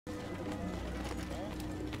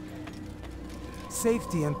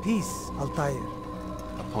Safety and peace, Altair.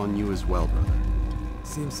 Upon you as well, brother.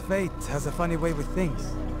 Seems fate has a funny way with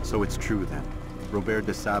things. So it's true then. Robert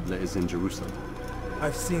de Sablé is in Jerusalem.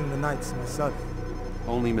 I've seen the knights myself.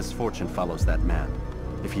 Only misfortune follows that man.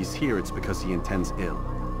 If he's here, it's because he intends ill.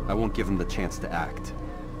 I won't give him the chance to act.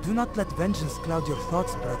 Do not let vengeance cloud your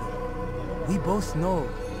thoughts, brother. We both know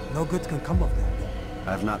no good can come of that.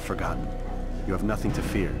 I have not forgotten. You have nothing to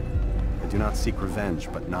fear. I do not seek revenge,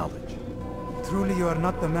 but knowledge. Truly you are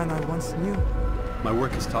not the man I once knew. My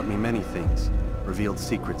work has taught me many things, revealed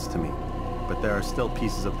secrets to me. But there are still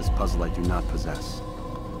pieces of this puzzle I do not possess.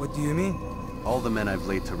 What do you mean? All the men I've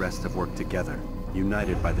laid to rest have worked together,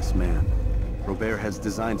 united by this man. Robert has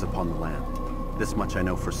designs upon the land. This much I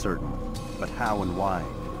know for certain. But how and why,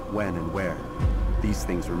 when and where, these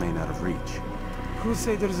things remain out of reach.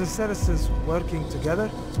 Crusaders and Saracens working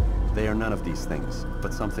together? They are none of these things,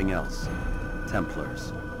 but something else.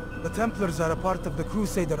 Templars. The Templars are a part of the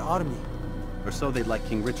Crusader army. Or so they'd like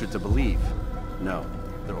King Richard to believe. No,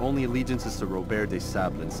 their only allegiance is to Robert de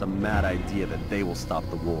Sablé and some mad idea that they will stop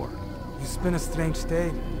the war. You spin a strange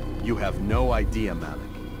tale. You have no idea, Malik.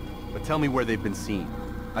 But tell me where they've been seen.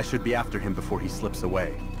 I should be after him before he slips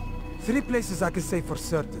away. 3 places I can say for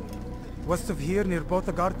certain. West of here, near both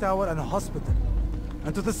a guard tower and a hospital.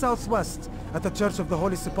 And to the southwest, at the Church of the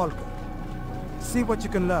Holy Sepulchre. See what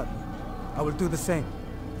you can learn. I will do the same.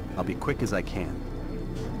 I'll be quick as I can.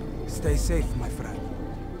 Stay safe, my friend.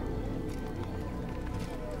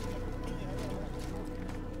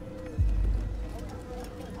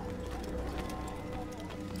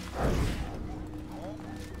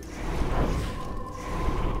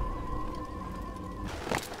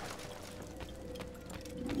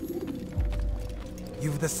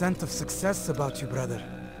 You've the scent of success about you, brother.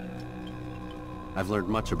 I've learned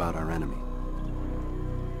much about our enemy.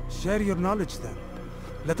 Share your knowledge, then.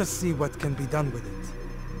 Let us see what can be done with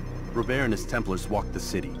it. Robert and his Templars walked the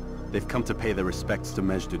city. They've come to pay their respects to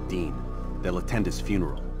Majd ad-Din. They'll attend his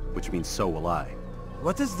funeral, which means so will I.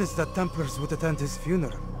 What is this that Templars would attend his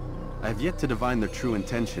funeral? I have yet to divine their true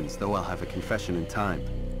intentions, though I'll have a confession in time.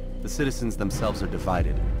 The citizens themselves are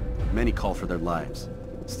divided. Many call for their lives.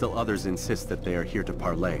 Still others insist that they are here to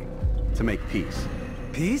parley, to make peace.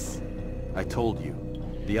 Peace? I told you.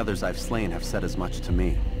 The others I've slain have said as much to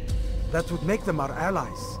me. That would make them our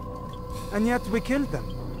allies. And yet we killed them.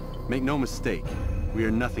 Make no mistake, we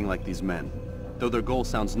are nothing like these men. Though their goal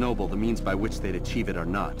sounds noble, the means by which they'd achieve it are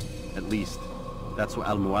not. At least, that's what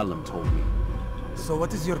Al-Muallim told me. So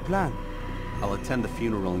what is your plan? I'll attend the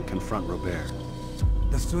funeral and confront Robert.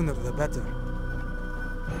 The sooner the better.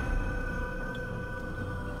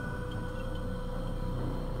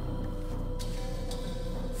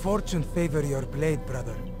 Fortune favor your blade,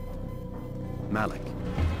 brother. Malik,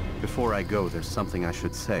 before I go, there's something I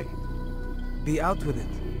should say. Be out with it.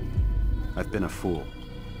 I've been a fool.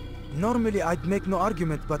 Normally I'd make no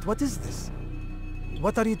argument, but what is this?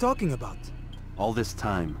 What are you talking about? All this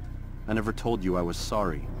time, I never told you I was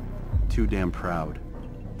sorry. Too damn proud.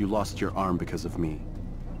 You lost your arm because of me.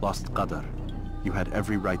 Lost Qadr. You had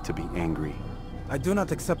every right to be angry. I do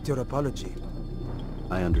not accept your apology.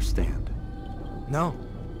 I understand. No,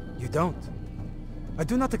 you don't. I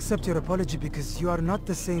do not accept your apology because you are not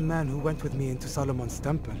the same man who went with me into Solomon's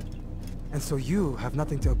temple. And so you have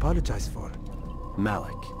nothing to apologize for.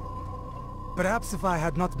 Malik. Perhaps if I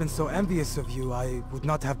had not been so envious of you, I would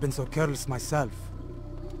not have been so careless myself.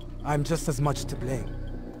 I'm just as much to blame.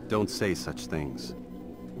 Don't say such things.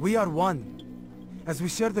 We are one. As we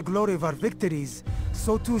share the glory of our victories,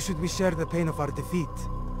 so too should we share the pain of our defeat.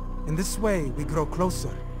 In this way, we grow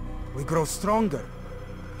closer. We grow stronger.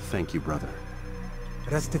 Thank you, brother.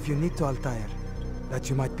 Rest if you need to, Altair, that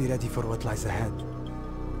you might be ready for what lies ahead.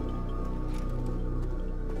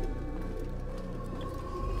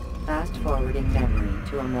 Fast-forwarding memory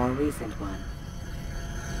to a more recent one.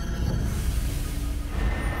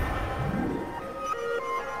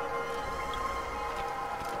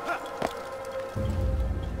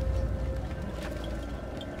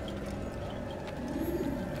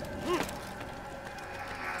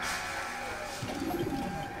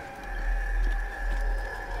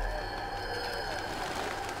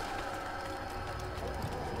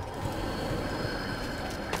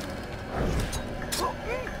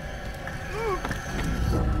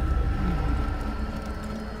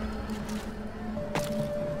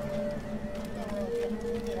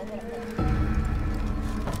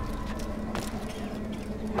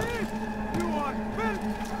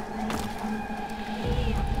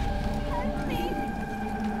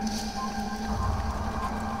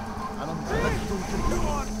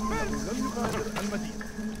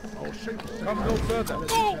 Come no further. Who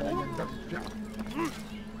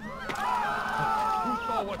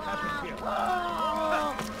saw what happened here?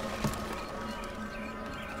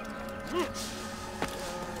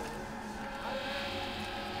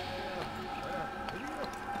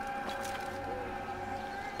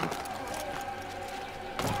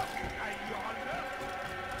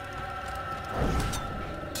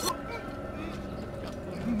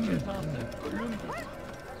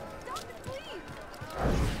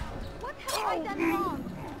 What have I done wrong?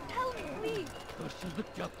 Tell me, please.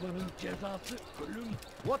 Hırsızlık yapmanın cezası ölüm.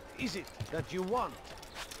 What is it that you want?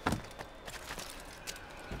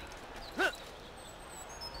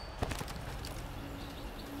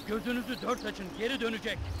 Gözünüzü dört açın, geri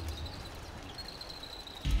dönecek.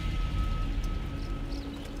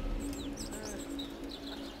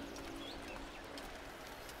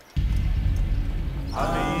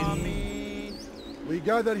 We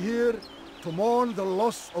gather here to mourn the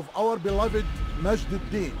loss of our beloved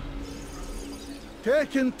Majd-ud-Din.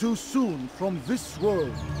 Taken too soon from this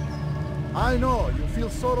world. I know you feel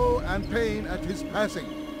sorrow and pain at his passing,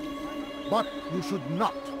 but you should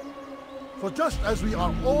not. For just as we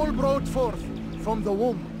are all brought forth from the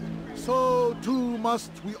womb, so too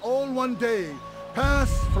must we all one day pass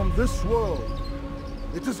from this world.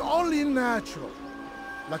 It is only natural,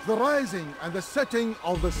 like the rising and the setting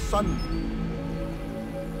of the sun.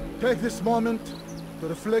 Take this moment to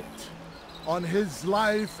reflect on his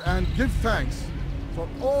life and give thanks for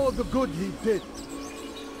all the good he did.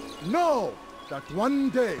 Know that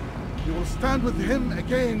one day you will stand with him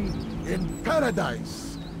again in paradise.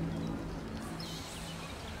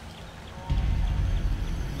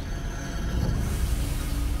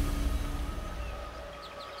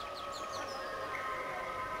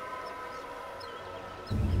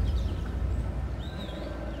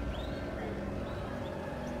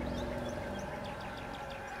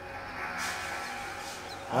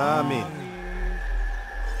 Amen.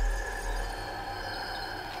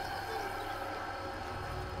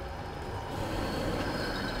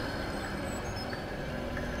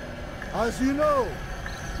 As you know,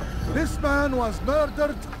 this man was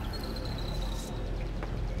murdered.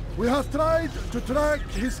 We have tried to track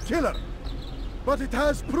his killer, but it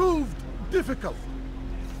has proved difficult.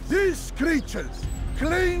 These creatures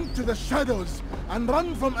cling to the shadows and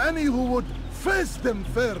run from any who would face them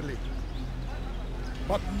fairly.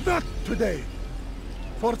 But not today,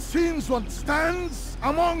 for it seems one stands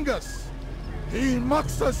among us. He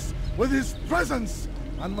mocks us with his presence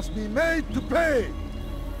and must be made to pay.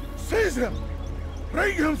 Seize him!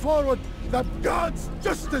 Bring him forward that God's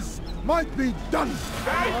justice might be done!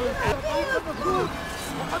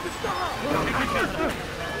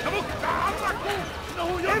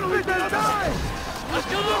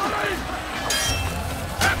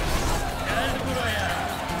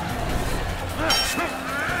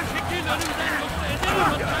 Çekil önümden yoksa ederim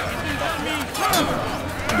hatta izin vermeyin.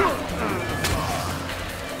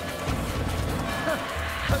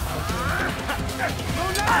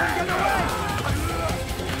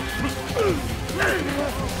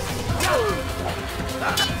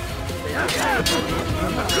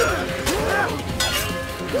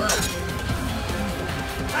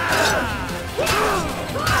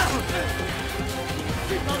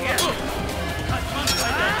 Kaçmam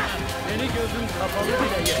kaybetmem. Beni gözüm kapalı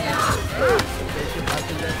bile yeter.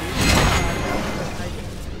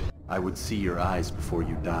 I would see your eyes before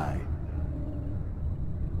you die.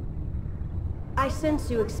 I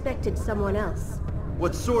sense you expected someone else.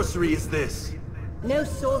 What sorcery is this? No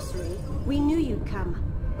sorcery. We knew you'd come.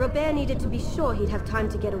 Robert needed to be sure he'd have time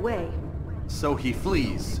to get away. So he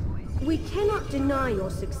flees. We cannot deny your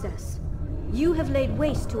success. You have laid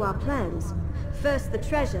waste to our plans. First the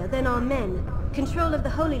treasure, then our men. Control of the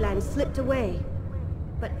Holy Land slipped away.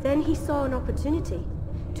 But then he saw an opportunity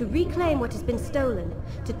to reclaim what has been stolen,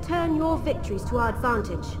 to turn your victories to our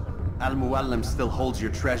advantage. Al-Muallim still holds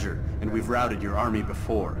your treasure, and we've routed your army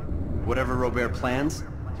before. Whatever Robert plans,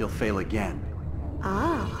 he'll fail again.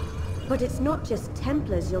 Ah, but it's not just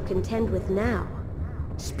Templars you'll contend with now.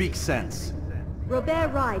 Speak sense.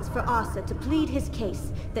 Robert rides for Arsa to plead his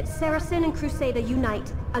case that Saracen and Crusader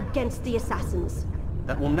unite against the Assassins.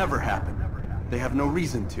 That will never happen. They have no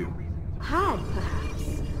reason to. Had,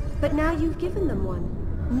 perhaps. But now you've given them one.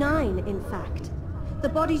 9, in fact. The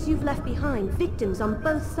bodies you've left behind, victims on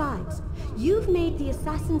both sides. You've made the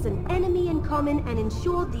Assassins an enemy in common and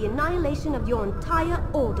ensured the annihilation of your entire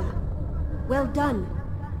order. Well done.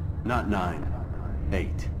 Not 9.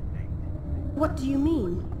 8. What do you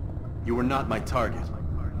mean? You were not my target.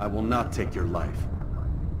 I will not take your life.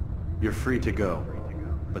 You're free to go,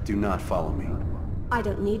 but do not follow me. I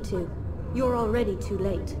don't need to. You're already too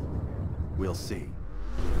late. We'll see.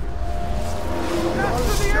 Death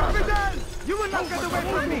to the infidel! You will not get away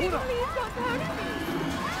from me! Please don't hurt me.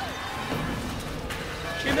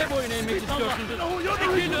 Kime boyun eğmek istiyorsun?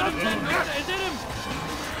 Çekil önümden yoksa ederim.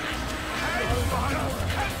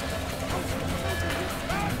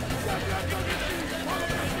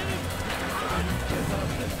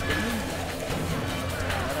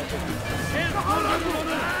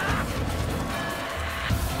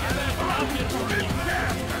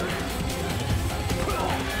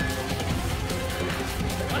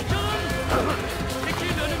 Açılın!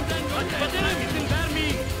 Çekil önümden yoksa ederim. İzin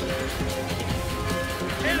vermeyin.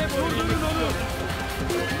 Durdurun onu!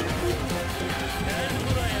 Gel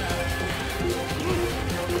buraya!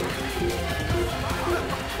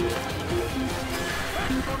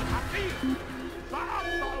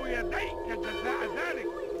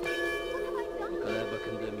 Bu kadar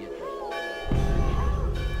bakındığım yeter.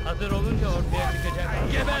 Hazır olunca ortaya çıkacak.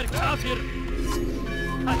 Geber kafir!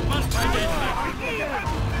 Kaçman fayda etmez.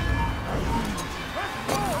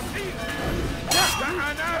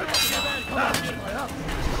 Geber kafir!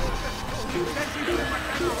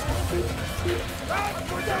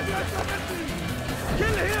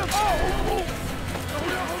 Kill him!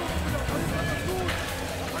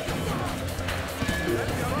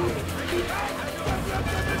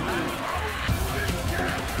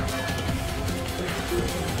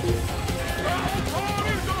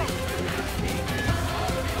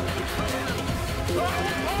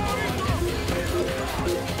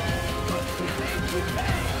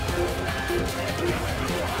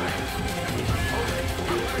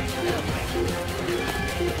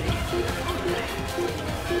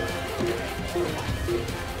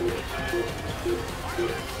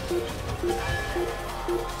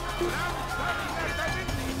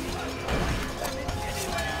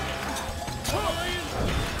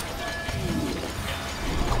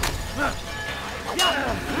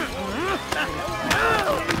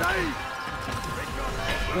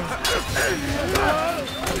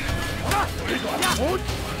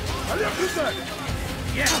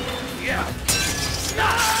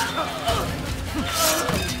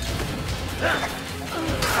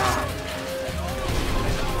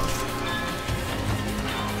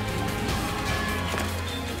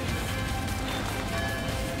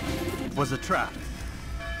 It was a trap.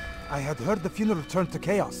 I had heard the funeral turned to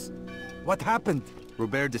chaos. What happened?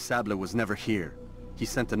 Robert de Sablé was never here. He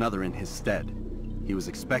sent another in his stead. He was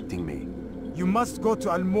expecting me. You must go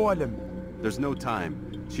to Al-Mualim. There's no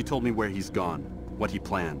time. She told me where he's gone, what he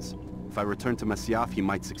plans. If I return to Masyaf, he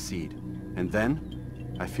might succeed. And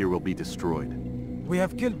then, I fear we'll be destroyed. We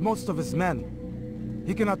have killed most of his men.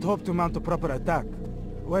 He cannot hope to mount a proper attack.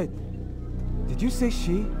 Wait, did you say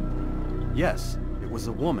she? Yes, it was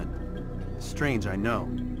a woman. Strange, I know.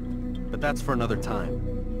 But that's for another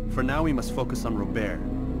time. For now, we must focus on Robert.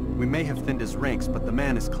 We may have thinned his ranks, but the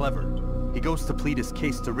man is clever. He goes to plead his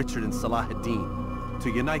case to Richard and Salah ad-Din, to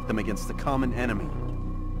unite them against the common enemy.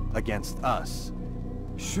 Against us.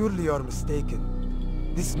 Surely you're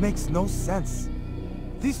mistaken. This makes no sense.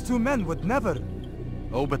 These two men would never...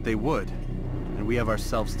 Oh, but they would. And we have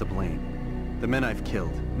ourselves to blame. The men I've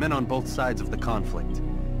killed, men on both sides of the conflict.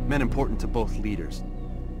 Men important to both leaders.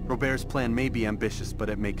 Robert's plan may be ambitious, but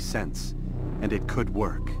it makes sense. And it could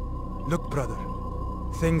work. Look, brother.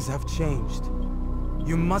 Things have changed.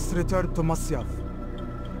 You must return to Masyaf.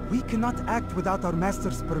 We cannot act without our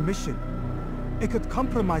master's permission. It could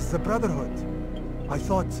compromise the Brotherhood. I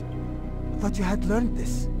thought you had learned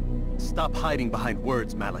this. Stop hiding behind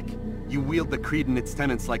words, Malik. You wield the creed and its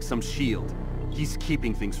tenets like some shield. He's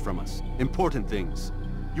keeping things from us. Important things.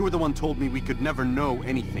 You were the one told me we could never know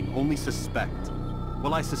anything, only suspect.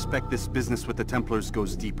 Well, I suspect this business with the Templars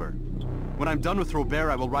goes deeper. When I'm done with Robert,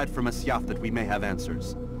 I will ride for Masyaf that we may have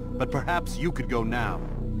answers. But perhaps you could go now.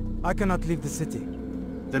 I cannot leave the city.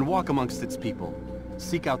 Then walk amongst its people.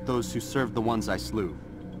 Seek out those who served the ones I slew.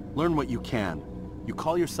 Learn what you can. You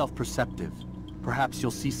call yourself perceptive. Perhaps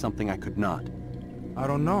you'll see something I could not. I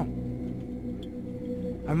don't know.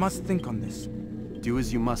 I must think on this. Do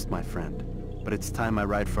as you must, my friend. But it's time I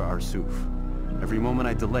ride for Arsuf. Every moment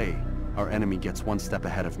I delay, our enemy gets one step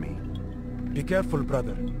ahead of me. Be careful,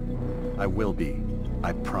 brother. I will be.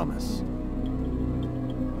 I promise.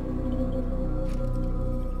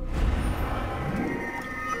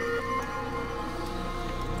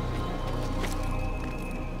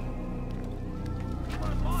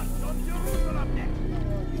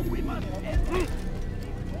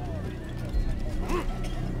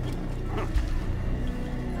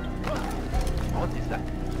 What is that?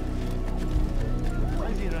 Why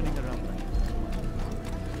is he running around like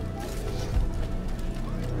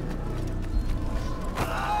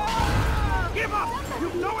You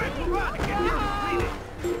know it! Run! Get him bleeding!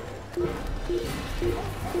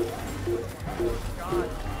 God.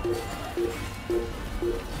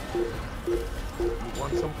 You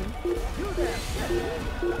want something? You there!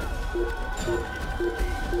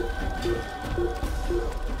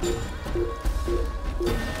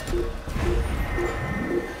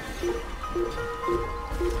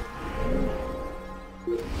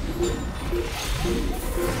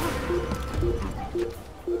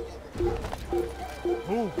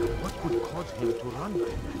 Oh, what could cause him to run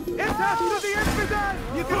like that? It's us to the infidel!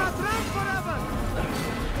 You cannot run forever!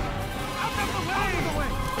 Out of the way! Out of the way!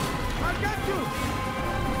 I'll get you!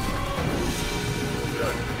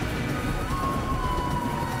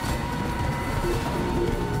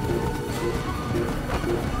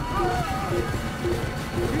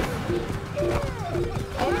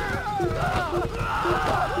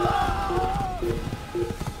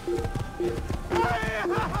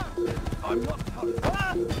 I'm not hurt.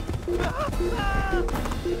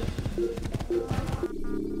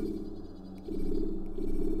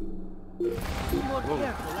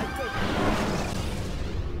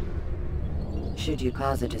 Should you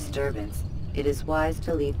cause a disturbance, it is wise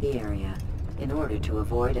to leave the area in order to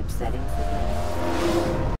avoid upsetting civilians.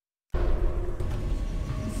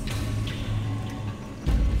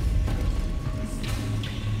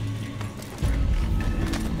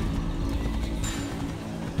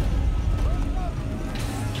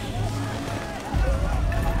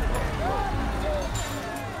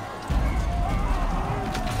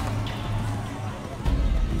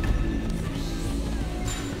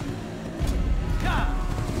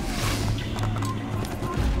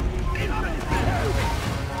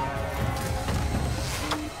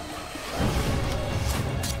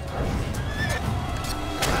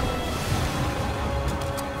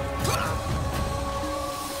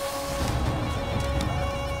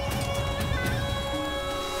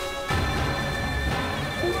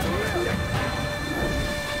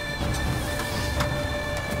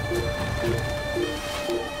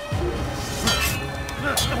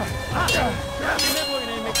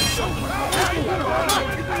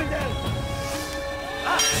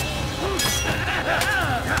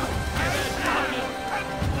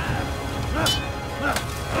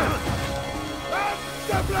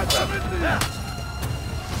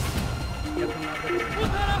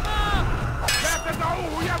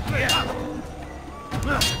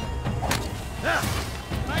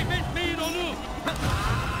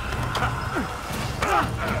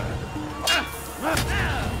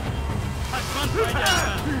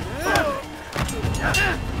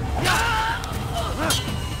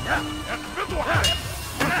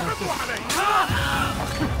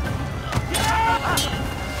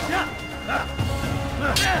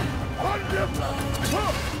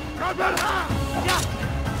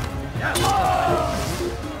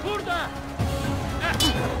 Burada!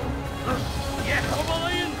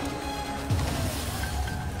 Kovalayın!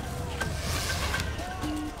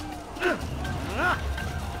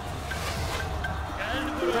 Gel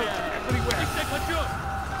buraya! İşte kaçıyor!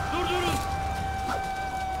 Durdurun!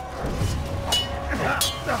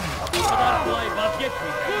 Bu kadar kolay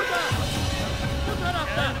vazgeçmeyin! Burada! Bu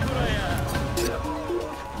taraftan! Gel buraya!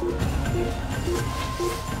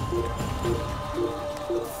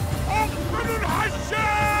 أقبل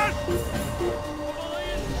الحشاش!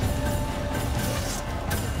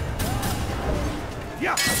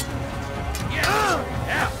 يا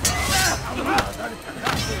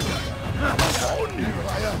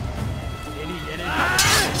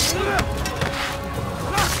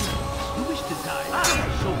You wish to die?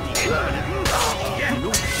 So be it.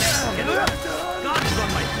 God is on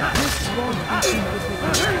my side.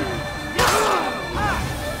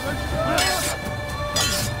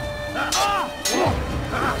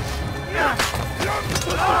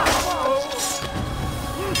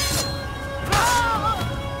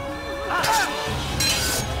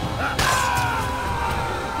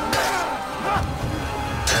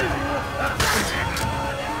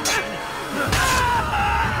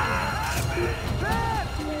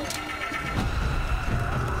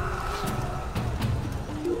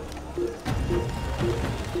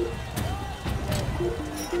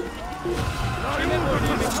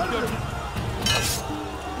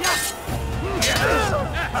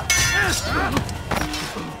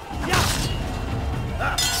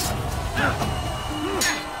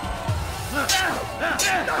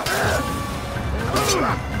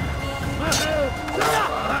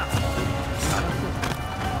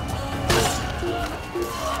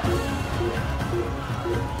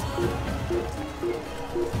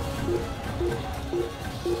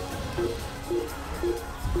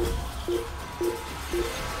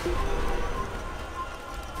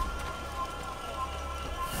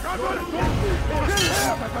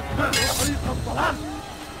 Gözün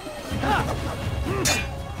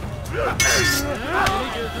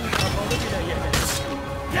kapalı bile yener.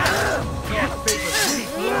 God's favorite sweet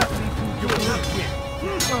loves me to you will not win.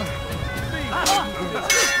 God's favorite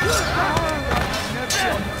sweet.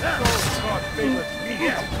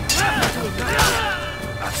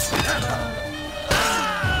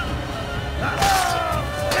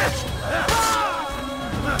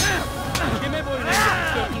 Kime boyun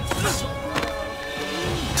eğiyorsun?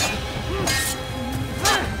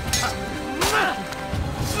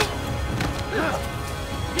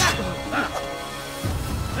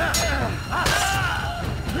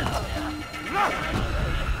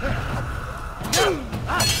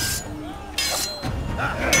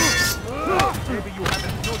 Maybe you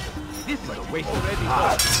haven't noticed. This is a waste already.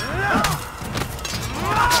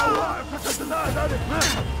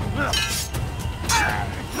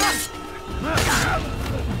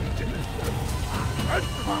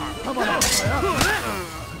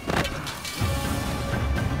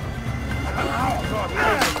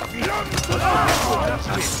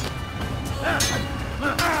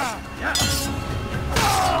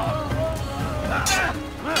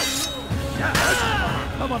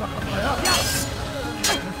 Come on, come on,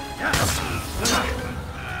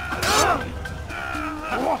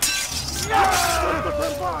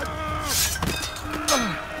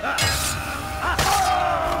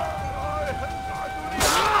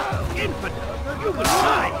 Infidel, you will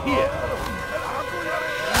die here.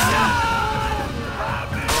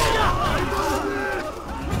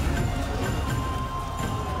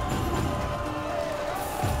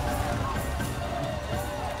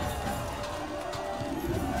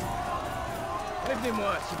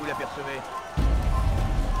 Prévenez-moi si vous l'apercevez.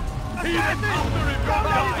 Seigneur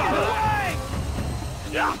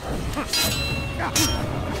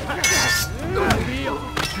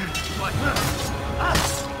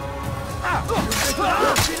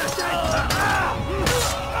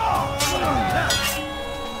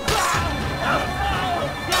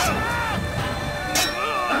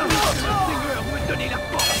me donner la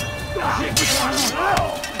force.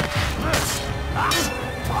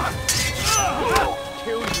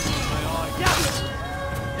 Kill you in my eyes.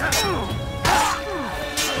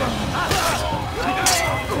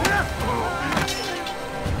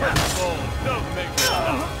 Don't make me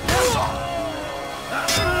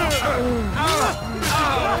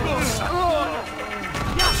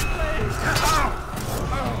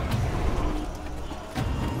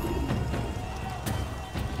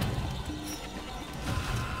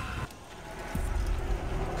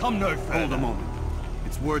Come no further. Hold a moment.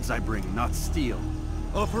 It's words I bring, not steel.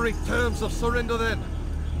 Offering terms of surrender then.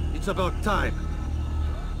 It's about time.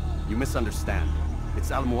 You misunderstand. It's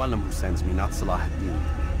Al-Mualim who sends me, not Salah ad-Din.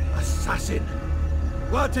 Assassin!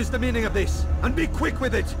 What is the meaning of this? And be quick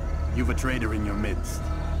with it! You've a traitor in your midst.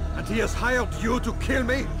 And he has hired you to kill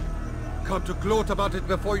me? Come to gloat about it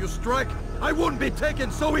before you strike? I won't be taken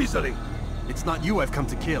so easily! It's not you I've come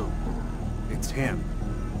to kill. It's him.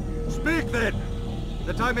 Speak then!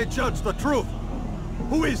 That I may judge the truth!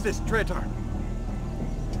 Who is this traitor?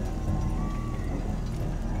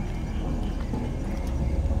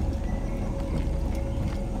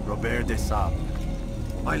 Robert de Sablé.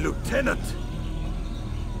 My lieutenant!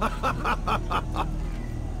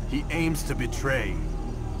 He aims to betray.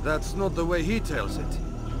 That's not the way he tells it.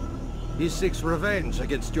 He seeks revenge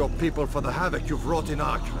against your people for the havoc you've wrought in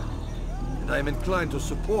Acre. And I am inclined to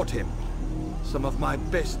support him. Some of my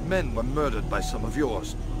best men were murdered by some of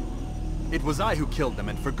yours. It was I who killed them,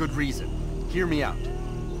 and for good reason. Hear me out.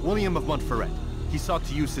 William of Montferrat. He sought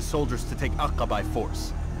to use his soldiers to take Acre by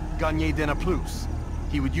force. Gagné de Napalm.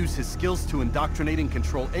 He would use his skills to indoctrinate and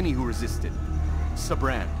control any who resisted.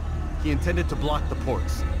 Sabré. He intended to block the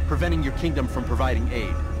ports, preventing your kingdom from providing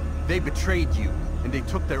aid. They betrayed you, and they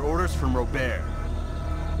took their orders from Robert.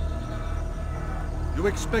 You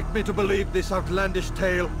expect me to believe this outlandish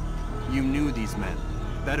tale? You knew these men,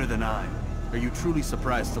 better than I. Are you truly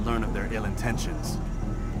surprised to learn of their ill intentions?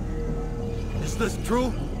 Is this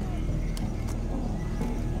true?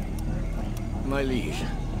 My liege,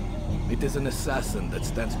 it is an assassin that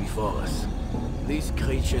stands before us. These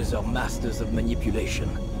creatures are masters of manipulation.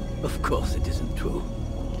 Of course it isn't true.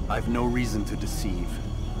 I've no reason to deceive.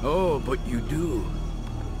 Oh, but you do.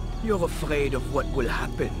 You're afraid of what will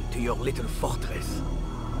happen to your little fortress.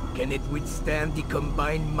 Can it withstand the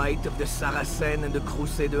combined might of the Saracen and the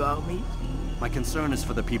Crusader armies? My concern is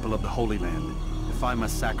for the people of the Holy Land. If I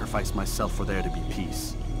must sacrifice myself for there to be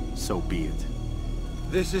peace, so be it.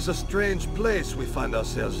 This is a strange place we find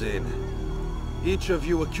ourselves in. Each of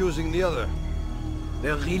you accusing the other.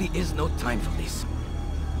 There really is no time for this.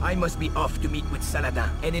 I must be off to meet with Saladin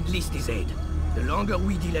and enlist his aid. The longer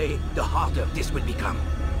we delay, the harder this will become.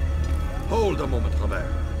 Hold a moment, Robert.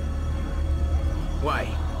 Why?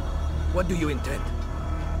 What do you intend?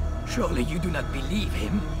 Surely you do not believe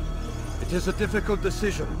him? It is a difficult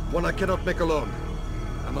decision, one I cannot make alone.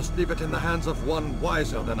 I must leave it in the hands of one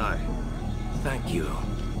wiser than I. Thank you.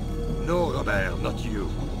 No, Robert, not you.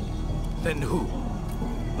 Then who?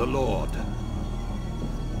 The Lord.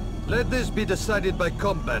 Let this be decided by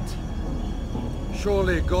combat.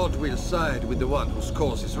 Surely God will side with the one whose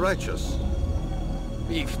cause is righteous.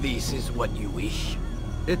 If this is what you wish.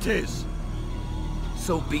 It is.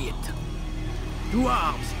 So be it. To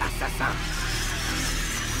arms, assassin!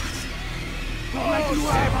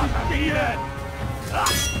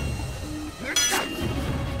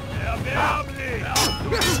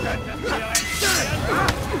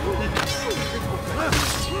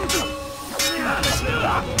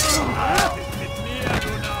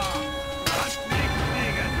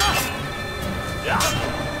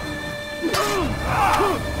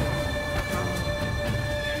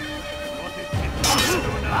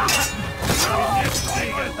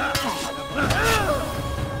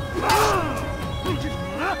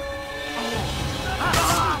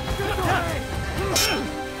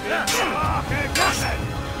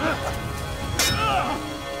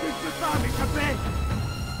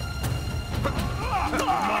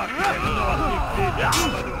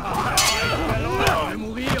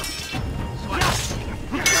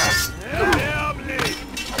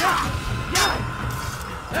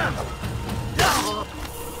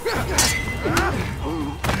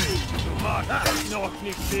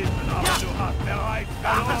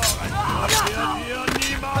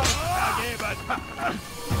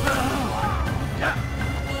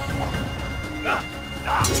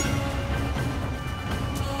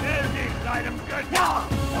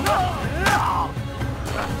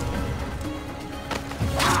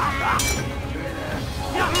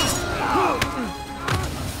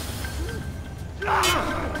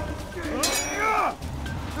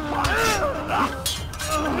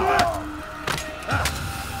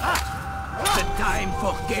 The time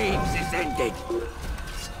for games is ended.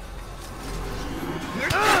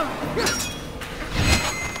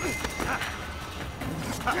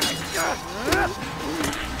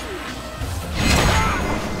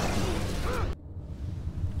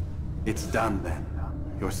 It's done then.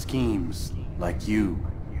 Your schemes, like you,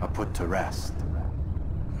 are put to rest.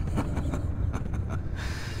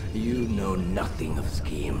 You know nothing of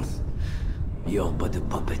schemes. You're but a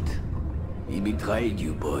puppet. He betrayed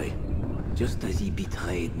you, boy. Just as he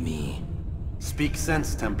betrayed me. Speak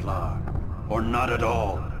sense, Templar. Or not at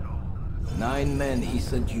all. 9 men he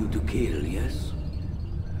sent you to kill, yes?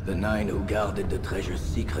 The 9 who guarded the treasure's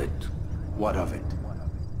secret. What of it?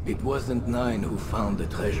 It wasn't 9 who found the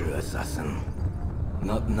treasure, assassin.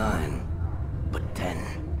 Not 9, but 10.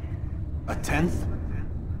 A 10th?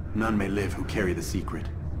 None may live who carry the secret.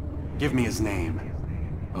 Give me his name.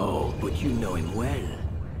 Oh, but you know him well.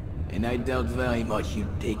 And I doubt very much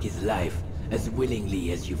you'd take his life as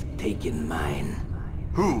willingly as you've taken mine.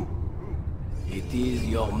 Who? It is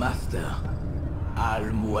your master,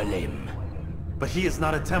 Al-Mualim. But he is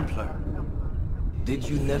not a Templar. Did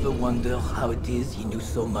you never wonder how it is he knew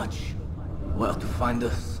so much? Where to find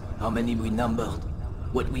us, how many we numbered,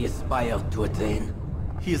 what we aspired to attain?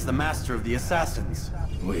 He is the master of the assassins.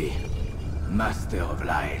 Oui, master of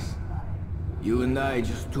lies. You and I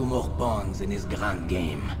just 2 more pawns in his grand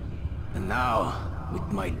game. And now, with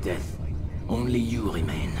my death, only you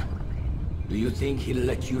remain. Do you think he'll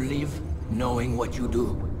let you live, knowing what you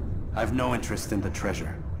do? I've no interest in the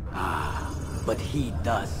treasure. Ah, but he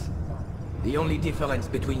does. The only difference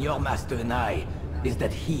between your master and I is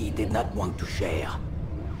that he did not want to share.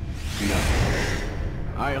 No.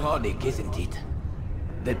 Ironic, isn't it?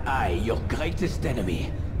 That I, your greatest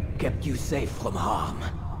enemy, kept you safe from harm.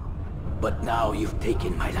 But now you've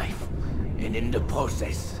taken my life, and in the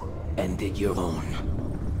process, ended your own.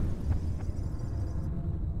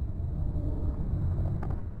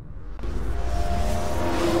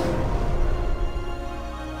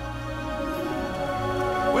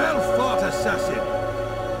 Well fought, assassin!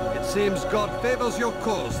 It seems God favors your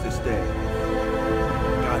cause this day.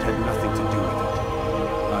 God had nothing to do with it.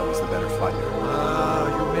 I was the better fighter. Ah,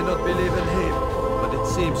 you may not believe in him, but it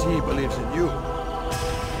seems he believes in you.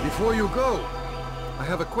 Before you go, I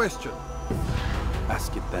have a question.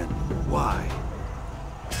 Ask it then. Why?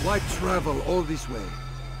 Why travel all this way?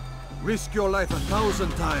 Risk your life 1,000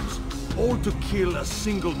 times, all to kill a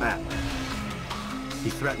single man. He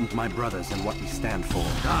threatened my brothers and what we stand for.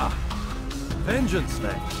 Ah, vengeance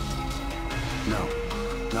then. No,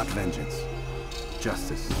 not vengeance.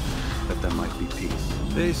 justice, that there might be peace.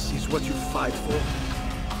 This is what you fight for?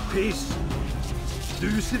 Peace? Do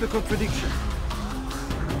you see the contradiction?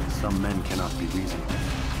 Some men cannot be reasonable.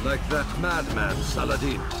 Like that madman,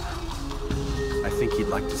 Saladin. I think he'd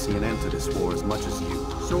like to see an end to this war as much as you.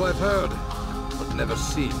 So I've heard, but never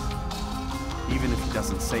seen. Even if he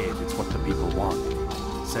doesn't say it, it's what the people want.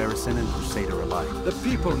 Saracen and Crusader alike. The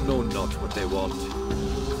people know not what they want.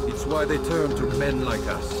 It's why they turn to men like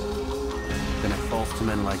us. Then it falls to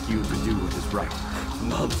men like you to do what is right.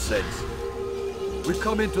 Nonsense. We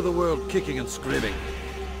come into the world kicking and screaming,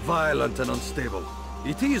 violent and unstable.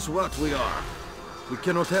 It is what we are. We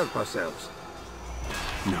cannot help ourselves.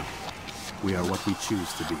 No. We are what we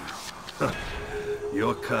choose to be.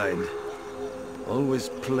 Your kind. Always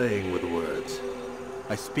playing with words.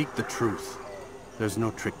 I speak the truth. There's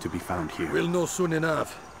no trick to be found here. We'll know soon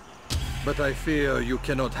enough. But I fear you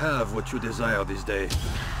cannot have what you desire this day.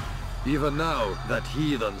 Even now, that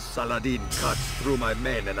heathen Saladin cuts through my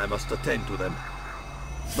men and I must attend to them.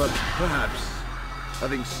 But perhaps,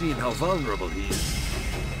 having seen how vulnerable he is,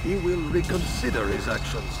 he will reconsider his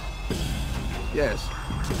actions. Yes,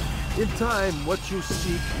 in time, what you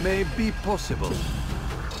seek may be possible.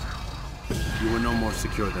 You were no more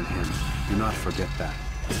secure than him. Do not forget that.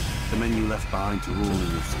 The men you left behind to rule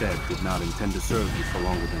in your stead did not intend to serve you for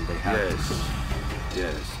longer than they had.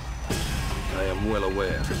 Yes. I am well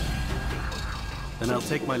aware. Then I'll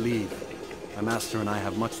take my leave. My master and I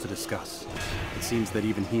have much to discuss. It seems that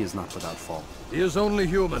even he is not without fault. He is only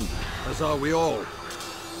human, as are we all.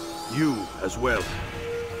 You as well.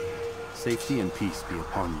 Safety and peace be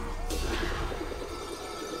upon you.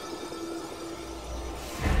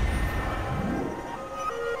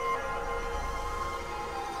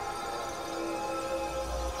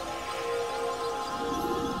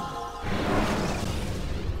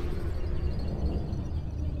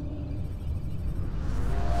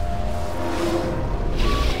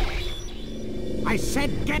 I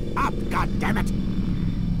said get up, goddammit!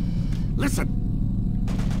 Listen!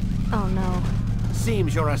 Oh no.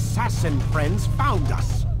 Seems your assassin friends found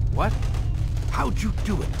us. What? How'd you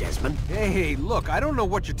do it, Desmond? Hey, look, I don't know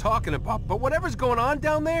what you're talking about, but whatever's going on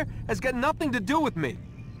down there has got nothing to do with me.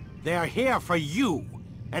 They're here for you,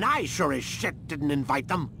 and I sure as shit didn't invite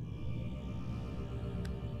them.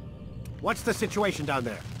 What's the situation down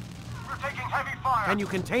there? We're taking heavy fire. Can you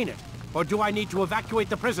contain it? Or do I need to evacuate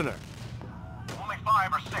the prisoner? Only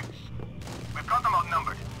 5 or 6. We've got them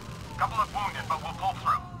outnumbered. Couple of wounded, but we'll pull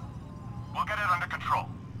through. We'll get it under control.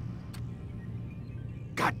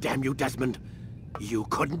 God damn you, Desmond. You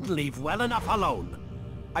couldn't leave well enough alone.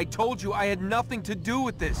 I told you I had nothing to do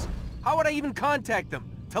with this. How would I even contact them?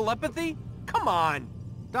 Telepathy? Come on.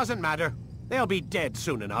 Doesn't matter. They'll be dead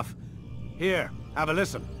soon enough. Here, have a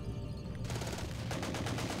listen.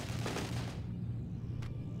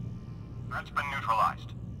 Threat's been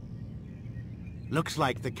neutralized. Looks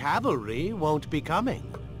like the cavalry won't be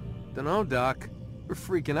coming. Dunno, Doc. We're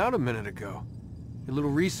freaking out a minute ago. Your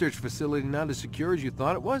little research facility not as secure as you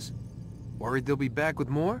thought it was? Worried they'll be back with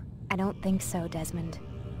more? I don't think so, Desmond.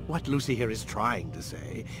 What Lucy here is trying to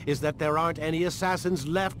say is that there aren't any assassins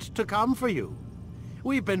left to come for you.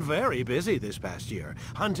 We've been very busy this past year,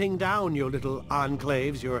 hunting down your little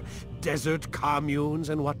enclaves, your desert communes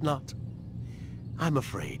and whatnot. I'm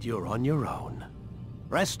afraid you're on your own.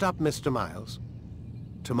 Rest up, Mr. Miles.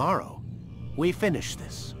 Tomorrow, we finish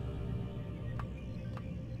this.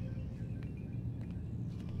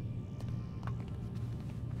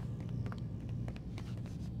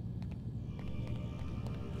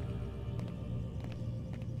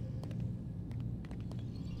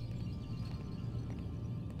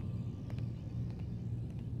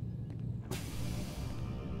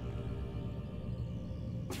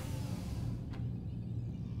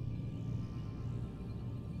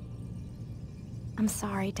 I'm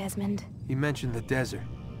sorry, Desmond. You mentioned the desert.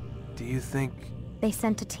 Do you think... They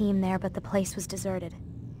sent a team there, but the place was deserted.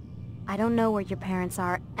 I don't know where your parents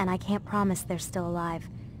are, and I can't promise they're still alive.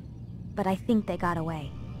 But I think they got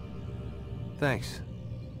away. Thanks.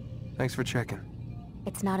 Thanks for checking.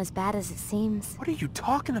 It's not as bad as it seems. What are you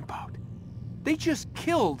talking about? They just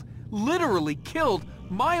killed, literally killed,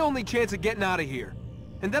 my only chance of getting out of here.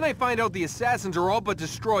 And then I find out the assassins are all but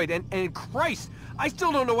destroyed, and Christ, I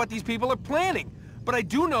still don't know what these people are planning. But I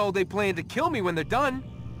do know they plan to kill me when they're done.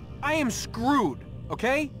 I am screwed,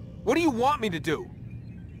 okay? What do you want me to do?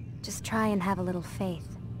 Just try and have a little faith.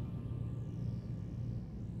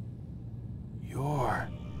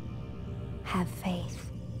 Have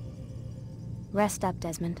faith. Rest up,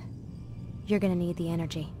 Desmond. You're gonna need the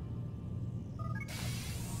energy.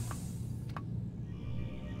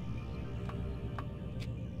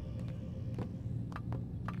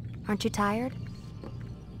 Aren't you tired?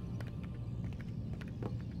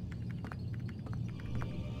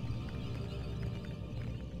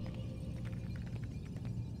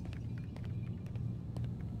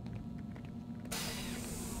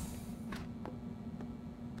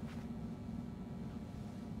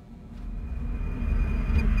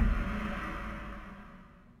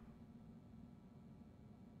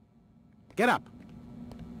 Get up.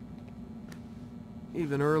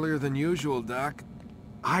 Even earlier than usual, Doc.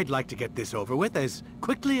 I'd like to get this over with as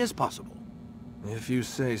quickly as possible. If you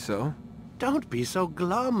say so. Don't be so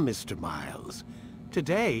glum, Mr. Miles.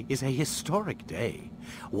 Today is a historic day.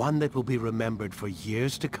 One that will be remembered for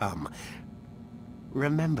years to come.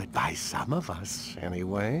 Remembered by some of us,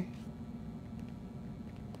 anyway.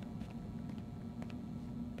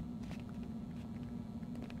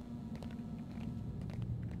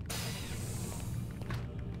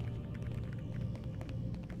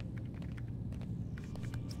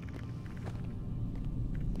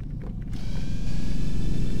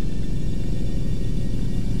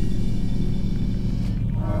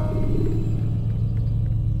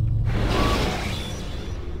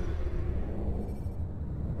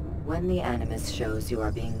 When the Animus shows you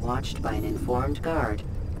are being watched by an informed guard,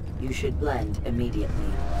 you should blend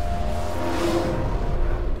immediately.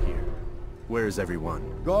 Here. Where is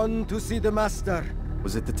everyone? Gone to see the Master.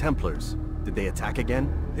 Was it the Templars? Did they attack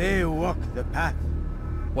again? They walk the path.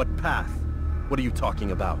 What path? What are you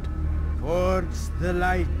talking about? Towards the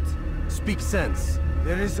light. Speak sense.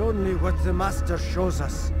 There is only what the Master shows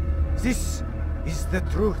us. This is the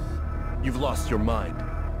truth. You've lost your mind.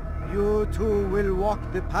 You too will walk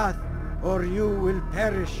the path, or you will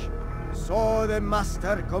perish. So the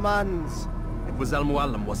Master commands. It was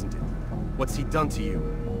Al-Mualim, wasn't it? What's he done to you?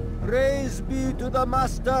 Praise be to the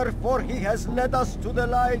Master, for he has led us to the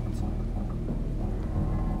light.